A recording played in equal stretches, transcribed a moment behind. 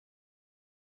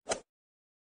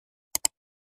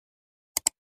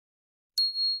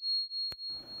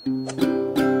I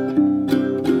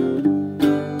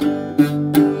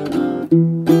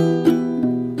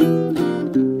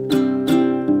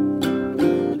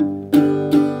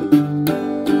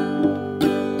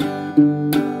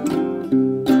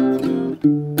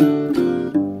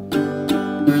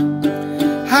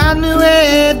knew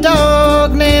a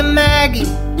dog named Maggie,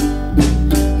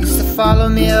 used to follow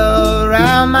me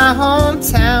around my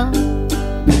hometown.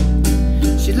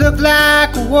 She looked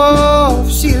like a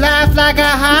wolf, she laughed like a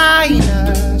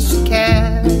hyena, she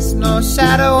cast no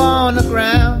shadow on the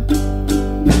ground.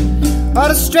 All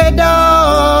the stray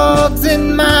dogs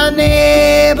in my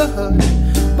neighborhood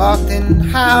barked and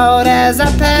howled as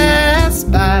I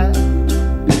passed by,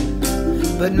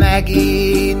 but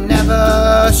Maggie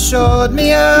never showed me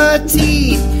her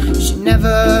teeth, she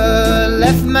never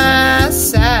left my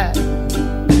side.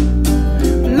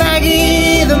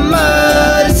 Maggie the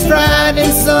Mutt is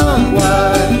frightening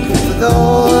someone, for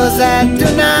those that do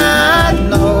not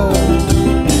know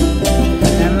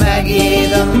that Maggie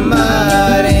the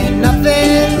Mutt ain't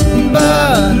nothing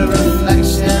but a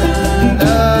reflection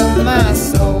of my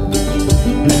soul.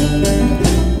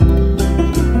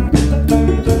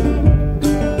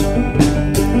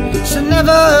 She'll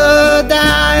never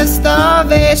die of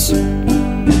starvation,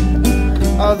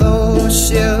 although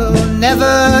she'll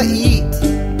never eat.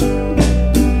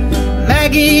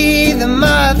 Maggie the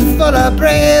Mutt, full of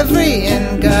bravery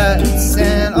and guts,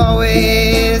 and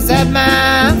always at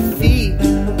my feet.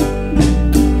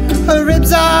 Her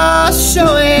ribs are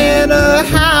showing, her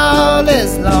howl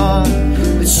is long,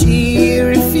 but she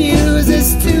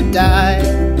refuses to die.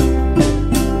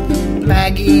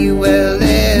 Maggie will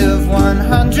live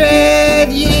 100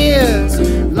 years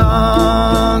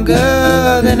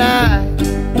longer than I.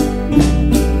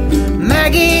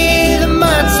 Maggie the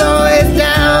Mutt's always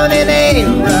down in a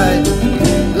rut,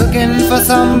 looking for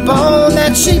some bone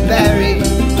that she buried.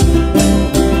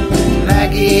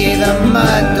 Maggie the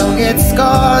Mutt don't get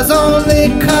scars, only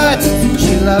cuts.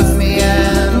 She loves me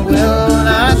and will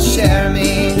not share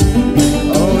me.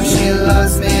 Oh, she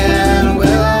loves me and will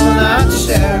not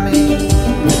share me.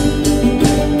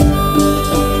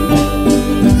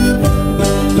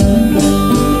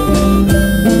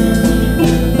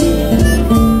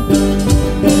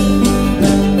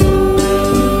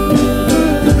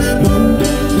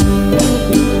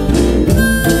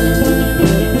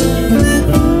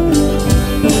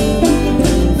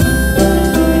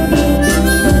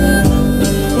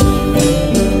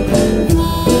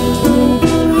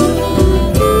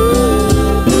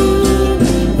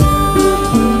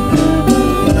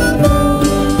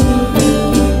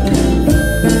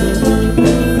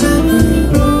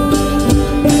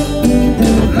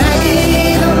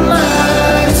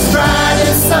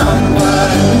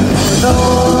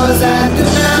 Those that do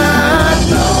not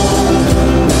know,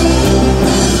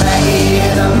 Maggie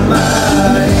the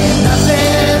Mutt ain't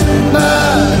nothing but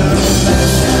a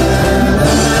reflection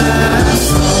of my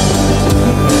soul.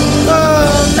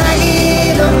 Oh,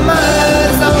 Maggie the Mutt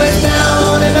is always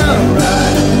down in a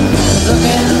rut,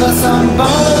 looking for some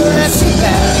bone that she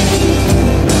buried.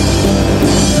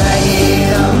 Maggie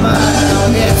the Mutt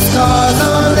don't get scars,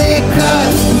 only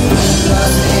cuts. She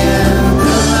loves me and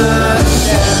will not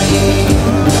share me.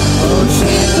 Oh,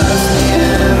 she loves me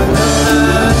and will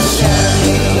not share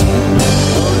me.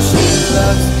 Oh, she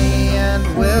loves me and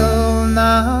will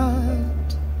not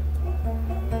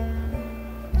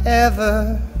ever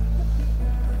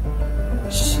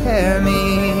share me.